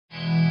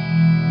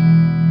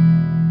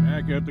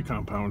at the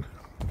compound.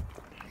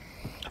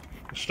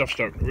 Stuff's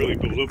starting to really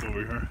build up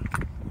over here.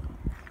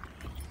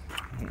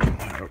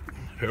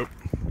 Yep.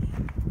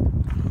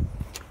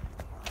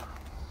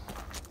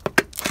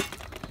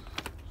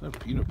 That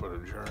peanut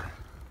butter jar.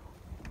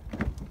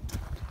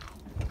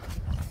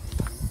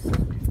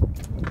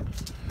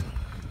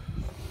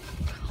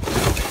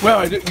 Well,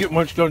 I didn't get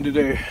much done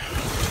today.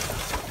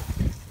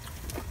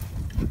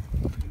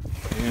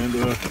 And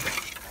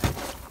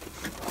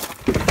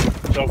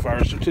so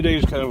far, so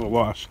today's kind of a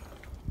loss.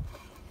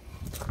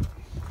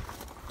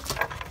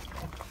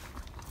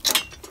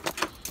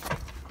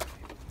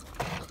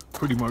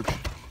 Pretty much.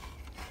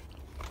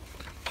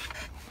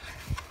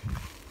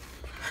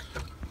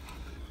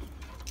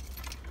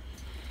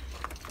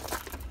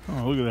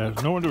 Oh, look at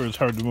that. No wonder it's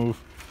hard to move.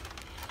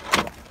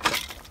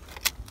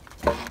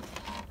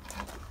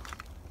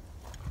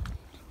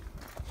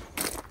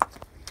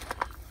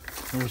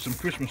 There was some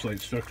Christmas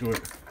lights stuck to it.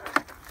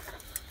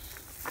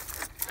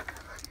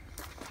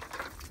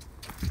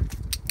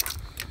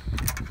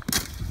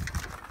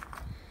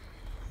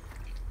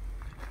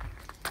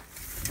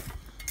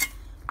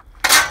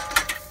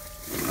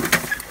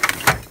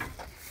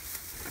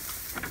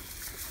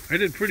 I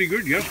did pretty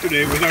good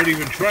yesterday without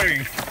even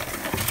trying.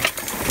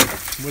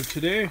 But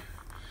today,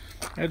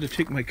 I had to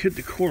take my kid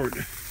to court.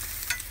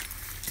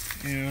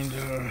 And,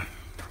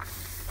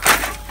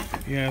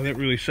 yeah, that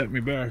really set me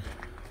back.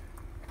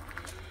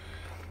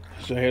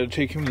 So I had to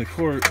take him to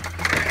court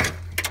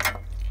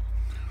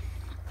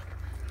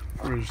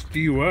for his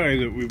DUI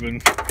that we've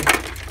been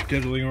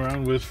diddling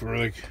around with for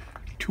like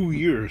 2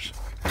 years.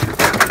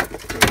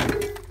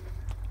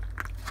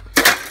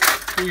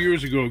 2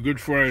 years ago, Good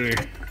Friday,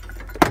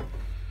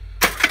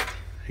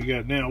 he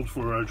got nailed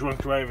for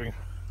drunk driving.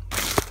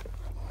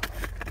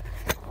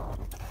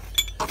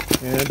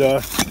 And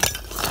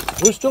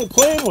we're still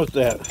playing with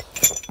that.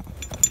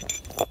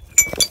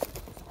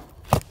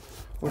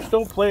 We're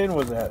still playing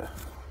with that.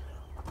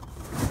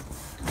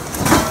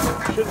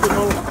 Should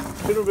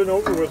have been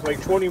over with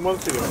like 20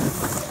 months ago.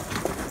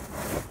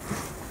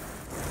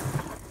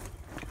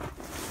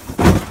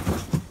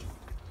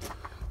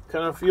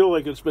 Kind of feel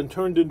like it's been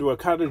turned into a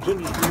cottage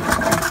industry.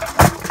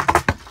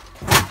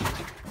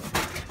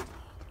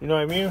 You know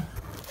what I mean?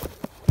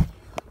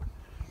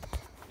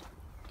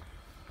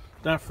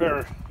 Not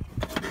fair.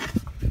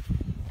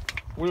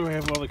 Where do I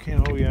have all the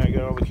cans? Oh yeah, I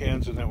got all the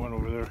cans in that one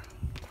over there.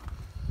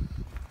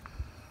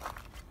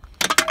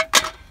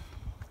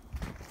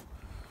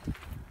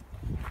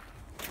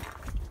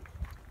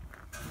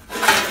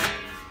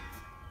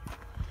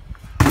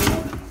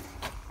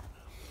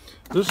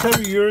 This time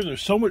of year,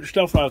 there's so much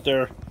stuff out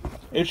there.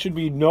 It should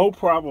be no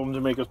problem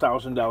to make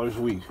 $1,000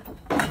 a week.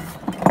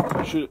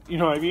 I should, you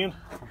know what I mean?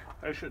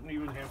 I shouldn't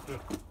even have to,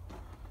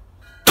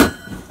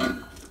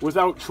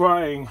 without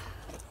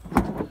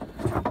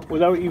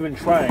even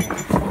trying,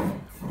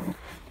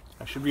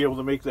 I should be able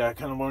to make that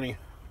kind of money.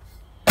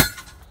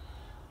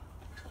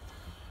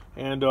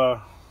 And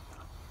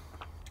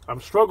I'm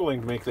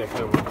struggling to make that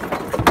kind of money.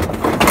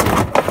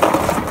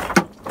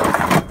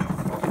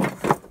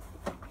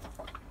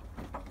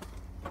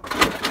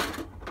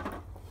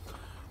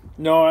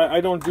 No, I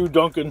don't do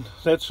Dunkin'.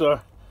 That's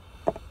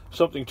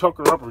something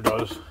Tucker Upper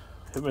does.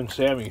 Him and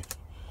Sammy,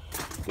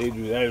 they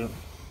do that.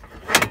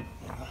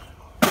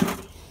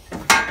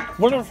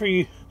 Wonder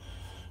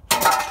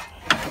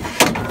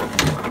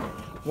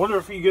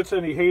if he gets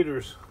any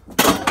haters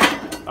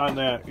on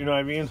that. You know what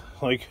I mean?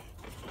 Like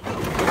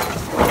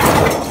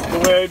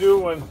the way I do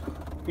when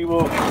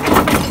people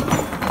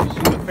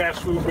see the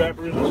fast food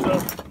rappers and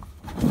stuff.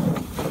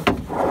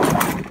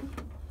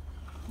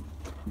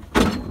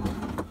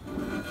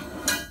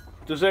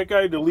 Does that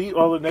guy delete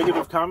all the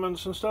negative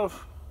comments and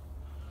stuff?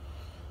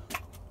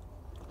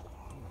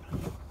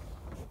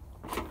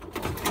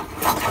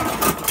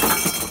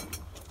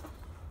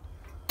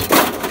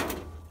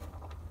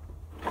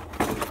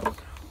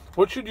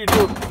 What should you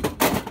do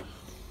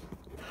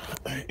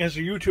as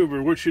a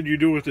YouTuber? What should you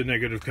do with the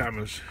negative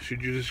comments?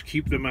 Should you just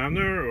keep them on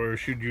there, or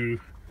should you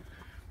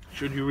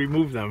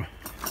remove them?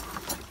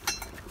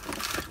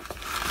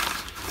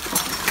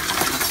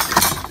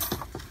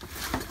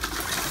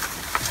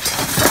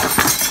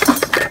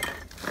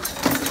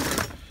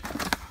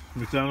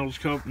 McDonald's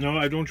cup. No,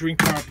 I don't drink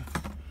pop.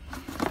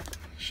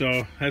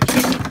 So that's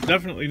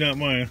definitely not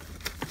mine.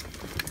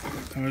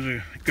 There's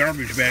a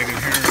garbage bag in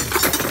here.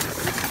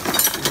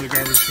 The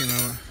garbage came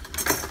out.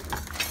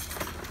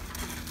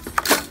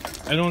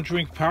 I don't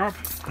drink pop.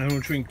 I don't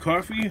drink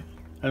coffee.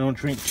 I don't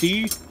drink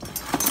tea.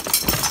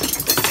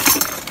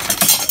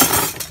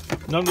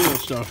 None of that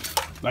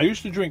stuff. I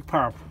used to drink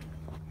pop.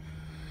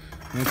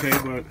 Okay,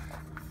 but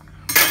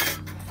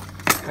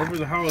over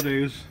the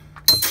holidays,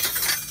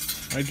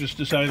 I just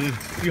decided,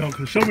 you know,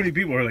 because so many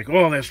people are like,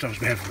 oh, that stuff's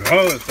bad for you.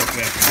 Oh, that stuff's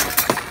bad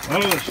for you.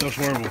 Oh, that stuff's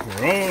horrible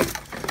for you. Oh.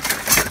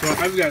 So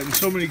I've gotten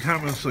so many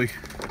comments like,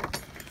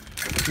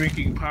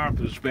 drinking pop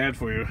is bad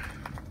for you.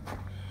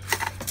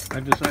 I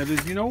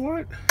decided, you know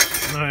what?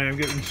 I am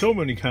getting so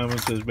many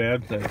comments as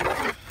bad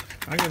that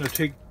I'm going to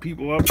take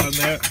people up on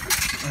that.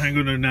 I'm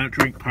going to not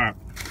drink pop.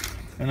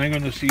 And I'm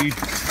going to see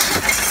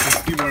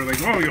if people are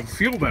like, oh, you'll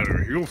feel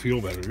better, you'll feel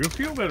better, you'll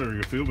feel better,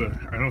 you'll feel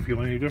better. I don't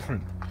feel any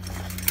different.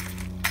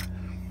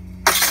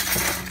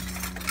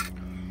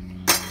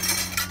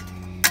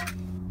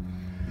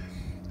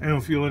 I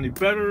don't feel any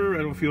better. I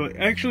don't feel...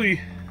 Actually,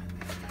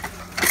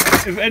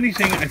 if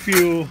anything, I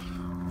feel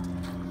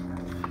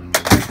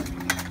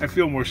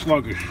more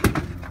sluggish.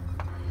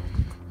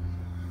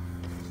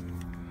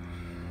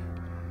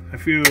 I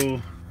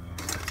feel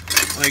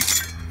like,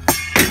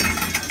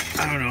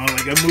 I don't know,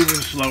 like I'm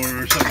moving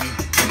slower or something.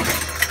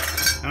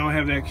 I don't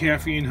have that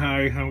caffeine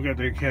high. I don't got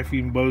that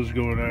caffeine buzz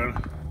going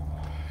on.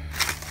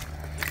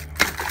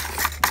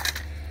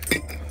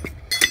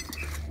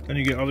 Then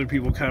you get other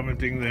people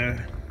commenting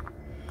that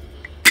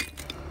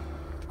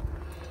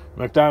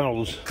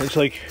McDonald's,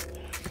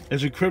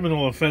 it's a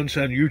criminal offense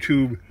on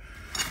YouTube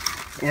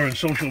or on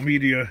social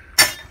media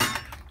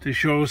to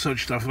show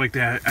such stuff like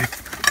that.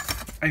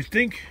 I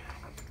think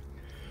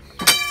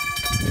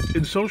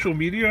in social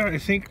media, I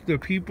think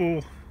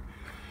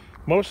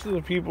most of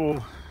the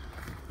people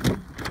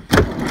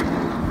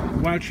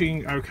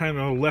watching are kind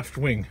of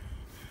left-wing,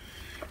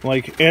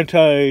 like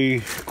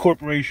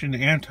anti-corporation,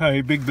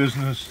 anti-big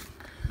business,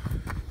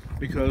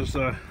 because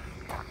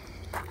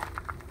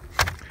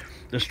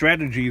the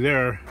strategy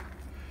there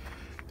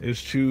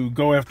is to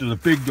go after the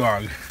big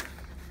dog.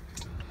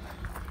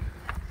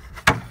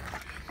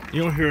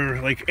 You don't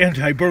hear like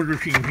anti-Burger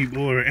King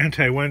people or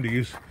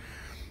anti-Wendy's.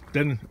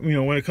 Then, you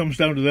know, when it comes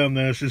down to them,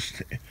 then it's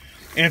just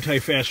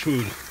anti-fast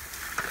food.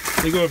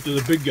 They go after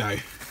the big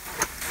guy.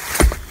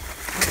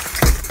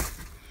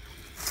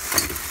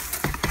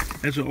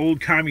 That's an old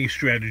commie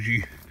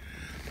strategy.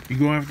 You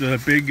go after the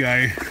big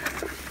guy,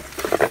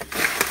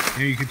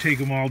 and you can take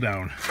them all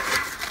down.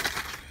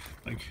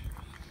 Like,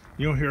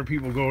 you don't hear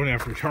people going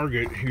after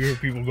Target. You hear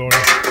people going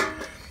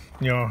after,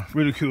 you know,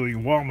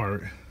 ridiculing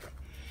Walmart.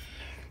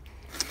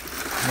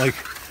 Like,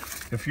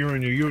 if you're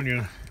in your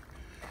union,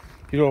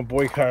 you don't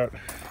boycott.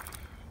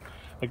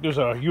 Like, there's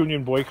a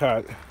union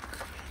boycott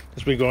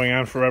that's been going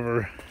on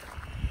forever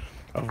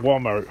of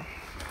Walmart,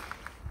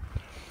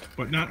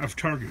 but not of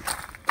Target.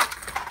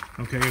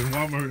 Okay, and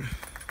Walmart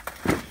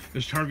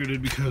is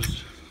targeted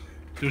because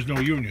there's no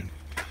union.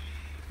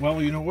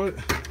 Well, you know what?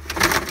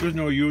 There's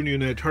no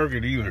union at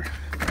Target either.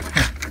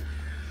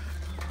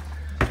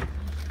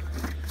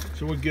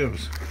 So what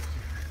gives?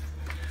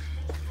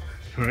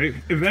 All right.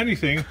 If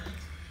anything,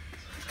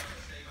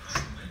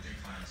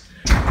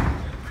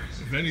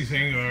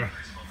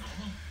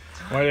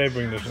 why did I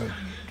bring this in?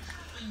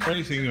 If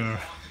anything,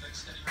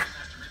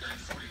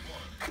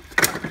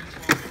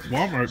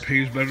 Walmart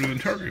pays better than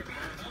Target.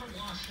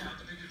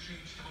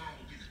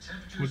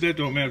 But that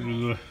don't matter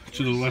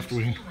to the left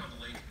wing.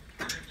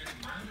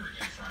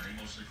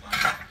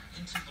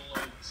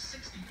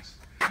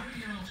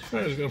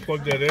 I was going to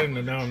plug that in,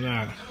 and now I'm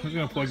not. I was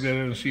going to plug that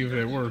in and see if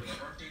that works.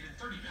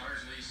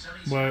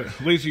 But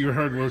lazy or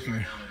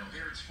hardworking.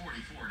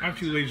 I'm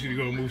too lazy to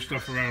go move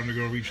stuff around to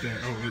go reach that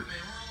outlet.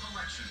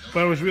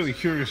 But I was really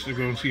curious to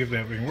go and see if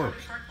that thing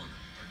works.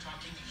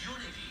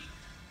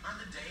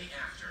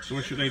 So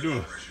what should I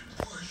do?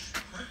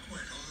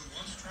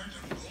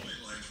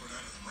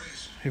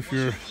 If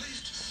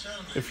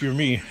you're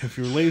me, if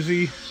you're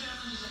lazy,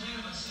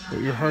 but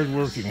you're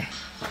hardworking.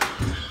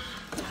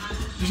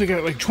 I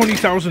got like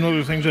 20,000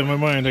 other things on my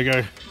mind.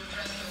 I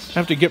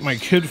have to get my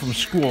kid from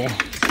school.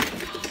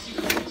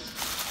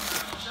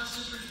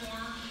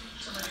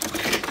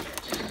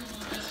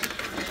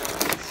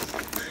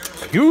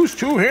 Use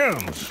two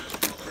hands.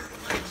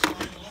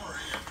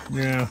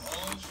 Yeah.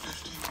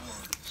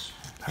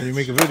 How do you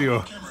make a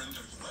video?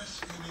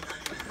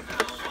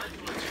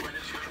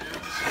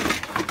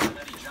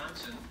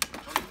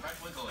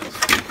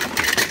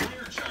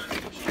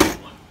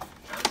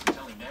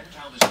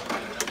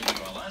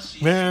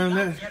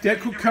 Man, that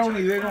Cook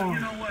County, they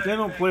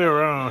don't play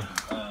around.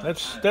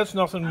 That's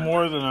nothing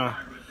more than a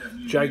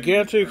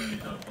gigantic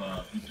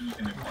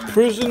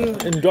prison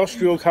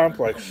industrial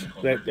complex.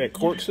 That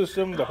court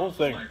system, the whole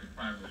thing.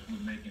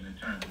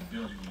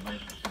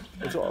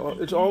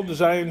 It's all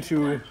designed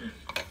to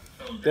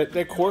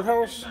that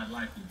courthouse.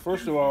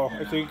 First of all,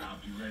 I think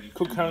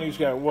Cook County's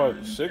got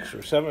what, 6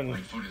 or 7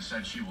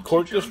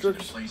 court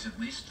districts,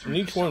 and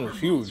each one is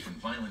huge.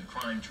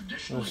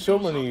 There's so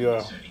many.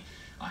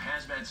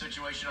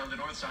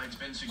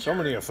 So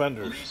many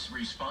offenders.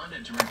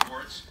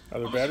 Are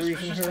there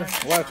batteries in here?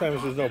 A lot of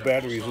times there's no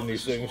batteries in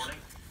these things.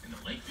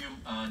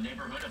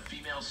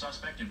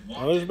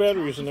 Oh, there's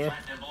batteries in there.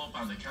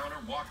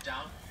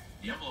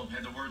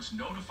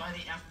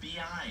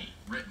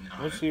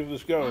 Let's see if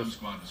this goes.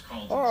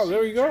 Oh,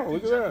 there you go.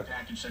 Look at that.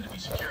 Is it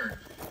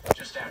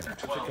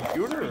a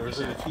computer or is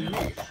it a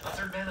TV?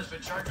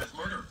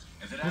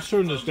 Let's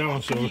turn this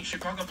down so.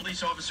 Chicago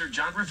police officer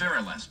John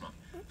Rivera last month.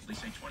 Police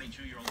say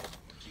 22-year-old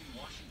King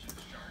Washington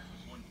was charged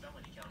with 1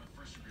 felony count of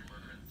first-degree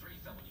murder and 3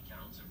 felony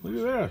counts of look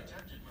at that.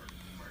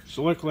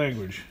 Select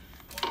language.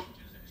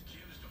 Washington is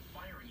accused of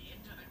firing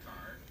into the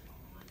car.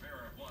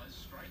 Rivera was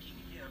striking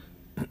him.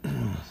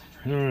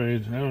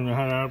 Alright, I don't know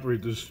how to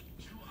operate this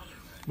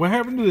What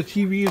happened to the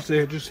TVs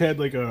that just had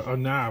like a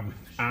knob?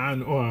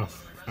 On,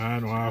 off,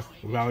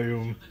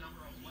 volume.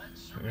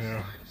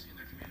 Yeah.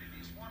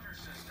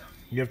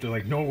 You have to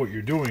like know what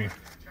you're doing.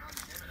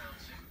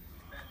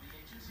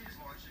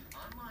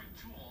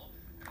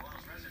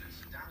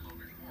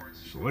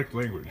 Select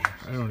language.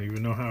 I don't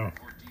even know how.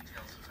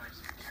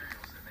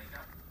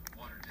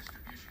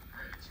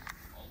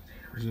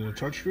 Is it a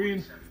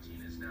touchscreen?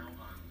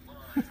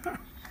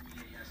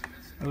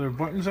 Are there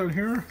buttons out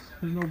here?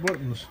 There's no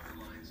buttons.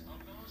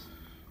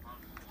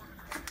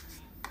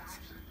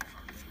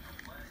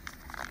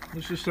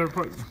 Let's just start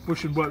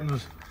pushing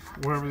buttons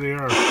wherever they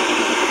are.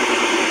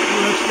 Oh,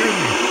 that scared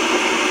me.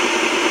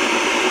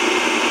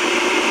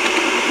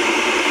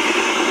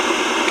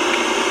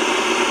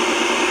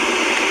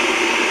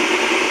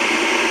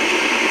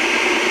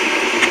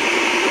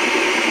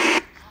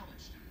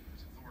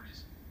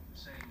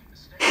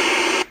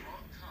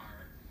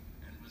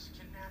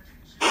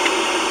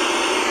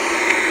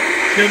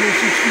 Channel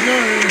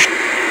 69.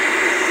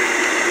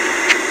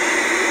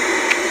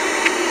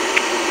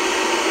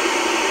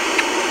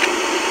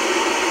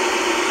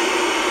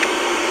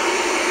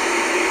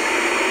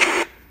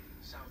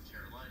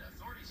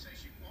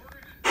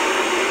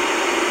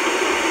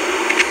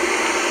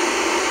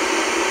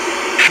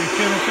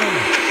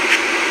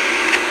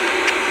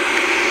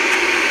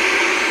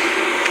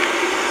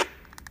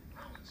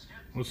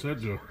 What's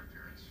that do?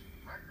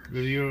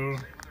 Video.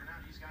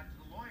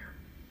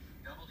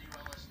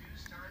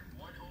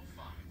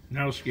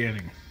 Now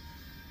scanning.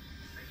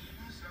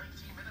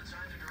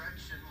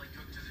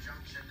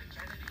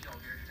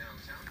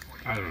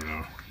 I don't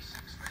know.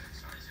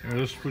 Here,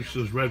 let's push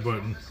this red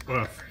button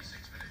off.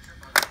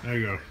 There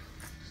you go.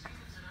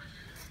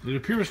 It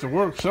appears to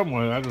work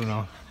somewhat. I don't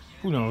know.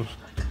 Who knows?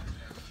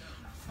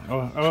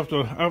 I'll have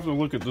to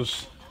look at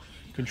this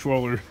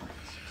controller.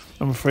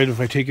 I'm afraid if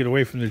I take it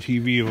away from the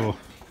TV,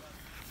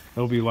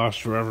 it'll be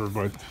lost forever.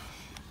 But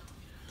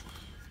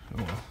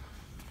oh well.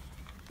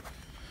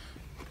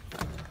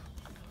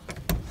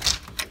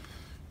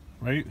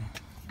 Right?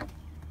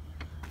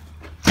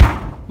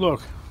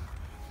 Look,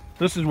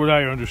 this is what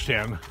I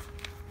understand.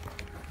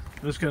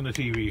 This kind of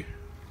TV.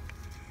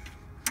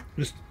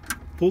 Just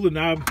pull the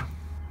knob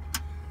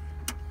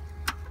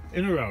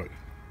in or out,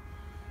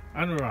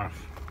 on or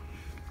off.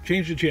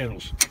 Change the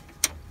channels.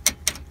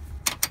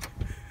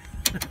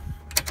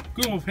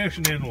 Good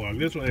old-fashioned analog.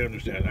 That's what I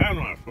understand. On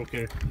or off.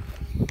 Okay.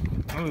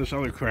 None of this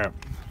other crap.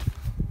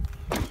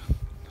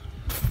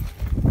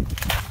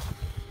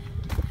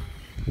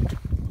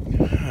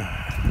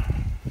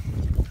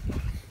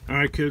 All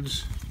right,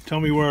 kids. Tell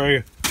me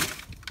where I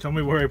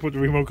put the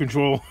remote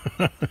control.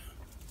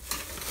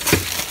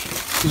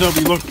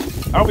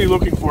 Because I'll be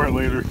looking for it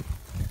later.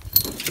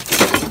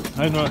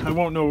 I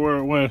won't know where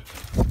it went.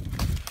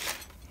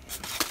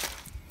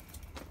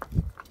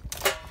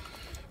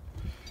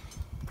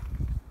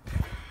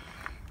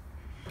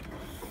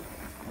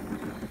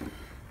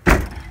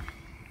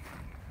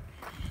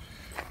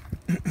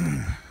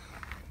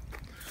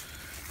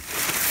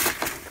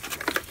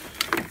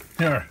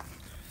 Here,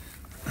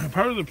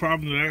 part of the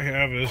problem that I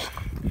have is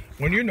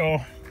when you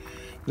know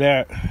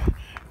that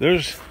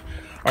there's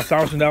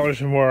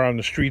 $1,000 or more on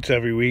the streets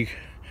every week,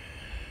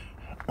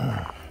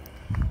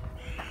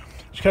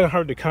 it's kind of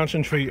hard to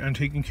concentrate on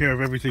taking care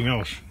of everything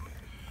else.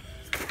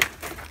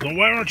 Well,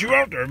 why aren't you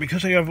out there?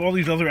 Because I have all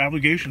these other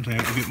obligations. I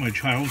have to get my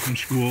child from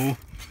school.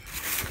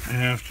 I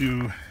have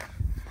to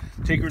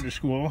take her to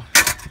school.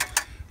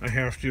 I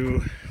have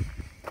to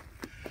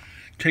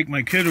take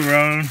my kid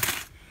around,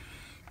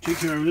 take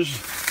care of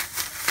his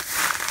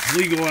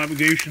legal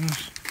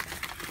obligations.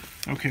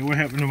 Okay, what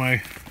happened to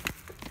my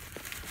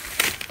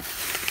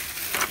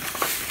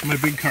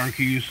big car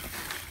keys?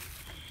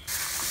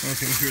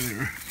 Okay, here they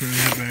are. They're in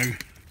that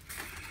bag.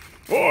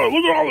 Oh,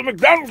 look at all the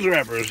McDonald's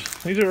wrappers.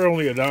 These are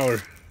only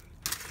 $1.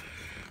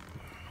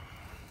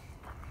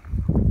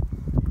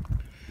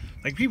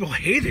 Like, people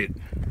hate it.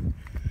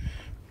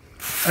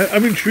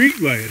 I'm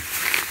intrigued by it.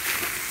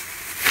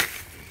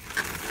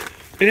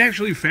 It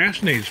actually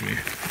fascinates me.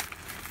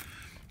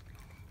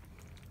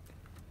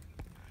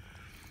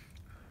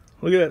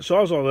 Look at that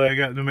Sawzall that I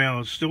got in the mail.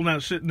 It's still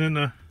not sitting in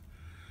a...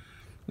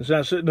 It's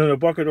not sitting in a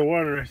bucket of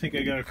water. I think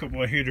I got a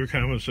couple of hater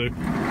comments that...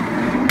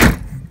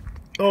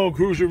 Oh,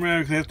 Cruiser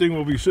Max, that thing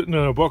will be sitting in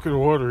a bucket of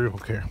water.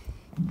 Okay.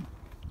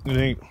 It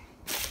ain't.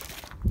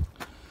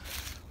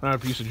 Not a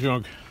piece of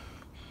junk.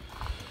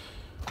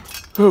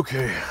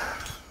 Okay.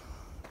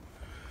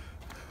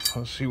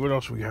 Let's see what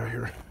else we got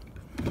here.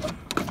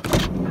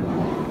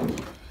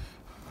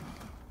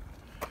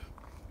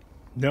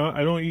 No,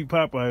 I don't eat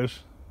Popeyes.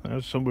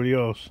 That's somebody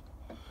else.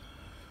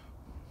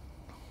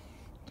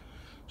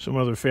 Some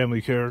other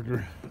family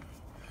character.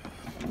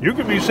 You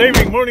could be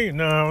saving money.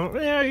 No,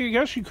 yeah, I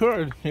guess you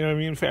could. You know what I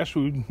mean? Fast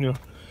food, you know.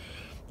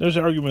 There's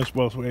arguments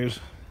both ways.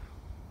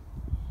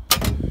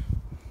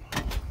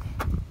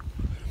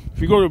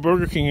 If you go to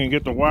Burger King and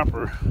get the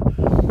Whopper,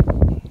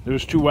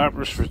 there's 2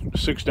 Whoppers for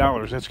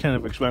 $6. That's kind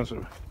of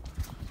expensive.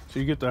 So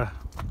you get the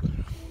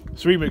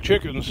 3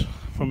 McChickens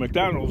from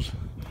McDonald's,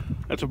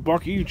 That's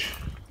 $1 each.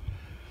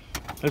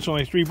 That's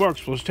only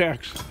 $3 plus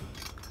tax.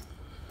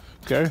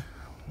 Okay.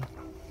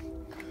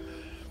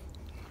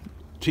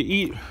 To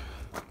eat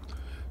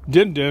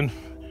din din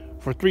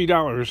for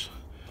 $3,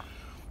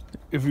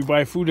 if you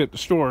buy food at the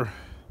store,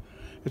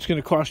 it's going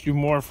to cost you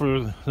more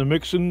for the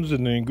mix-ins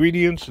and the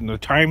ingredients and the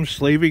time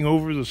slaving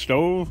over the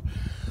stove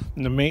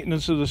and the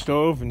maintenance of the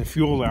stove and the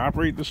fuel to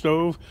operate the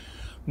stove,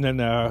 and then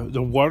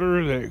the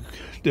water that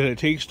it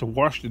takes to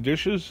wash the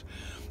dishes,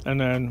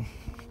 and then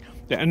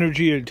the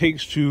energy it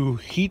takes to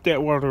heat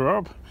that water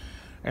up,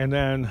 and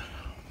then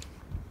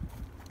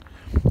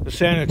the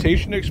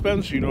sanitation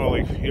expense,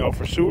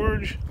 for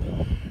sewerage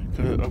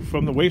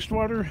from the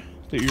wastewater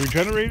that you're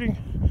generating.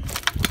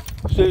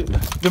 So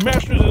the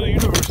masters of the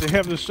universe, they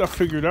have this stuff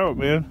figured out,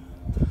 man.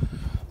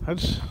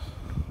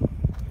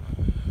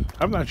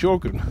 I'm not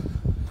joking.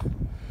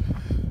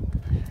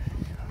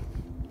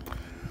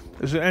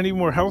 Is it any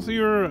more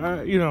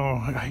healthier?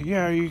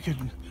 Yeah, you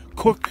can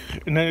cook,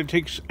 and then it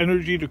takes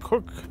energy to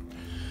cook.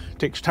 It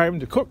takes time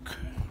to cook.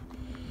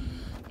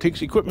 It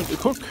takes equipment to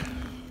cook.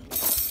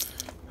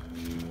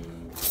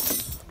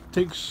 It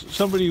takes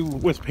somebody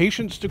with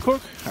patience to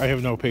cook. I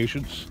have no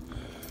patience.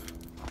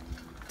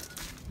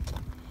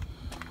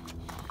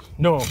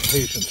 No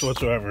patience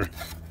whatsoever.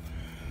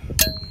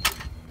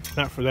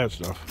 Not for that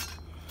stuff.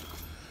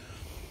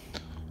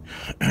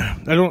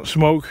 I don't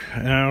smoke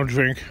and I don't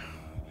drink.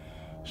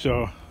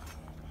 So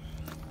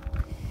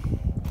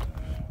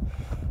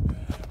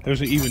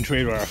there's an even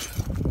trade-off.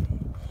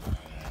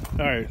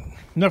 Alright,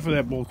 enough of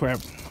that bull crap.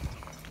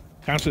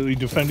 Constantly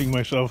defending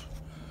myself.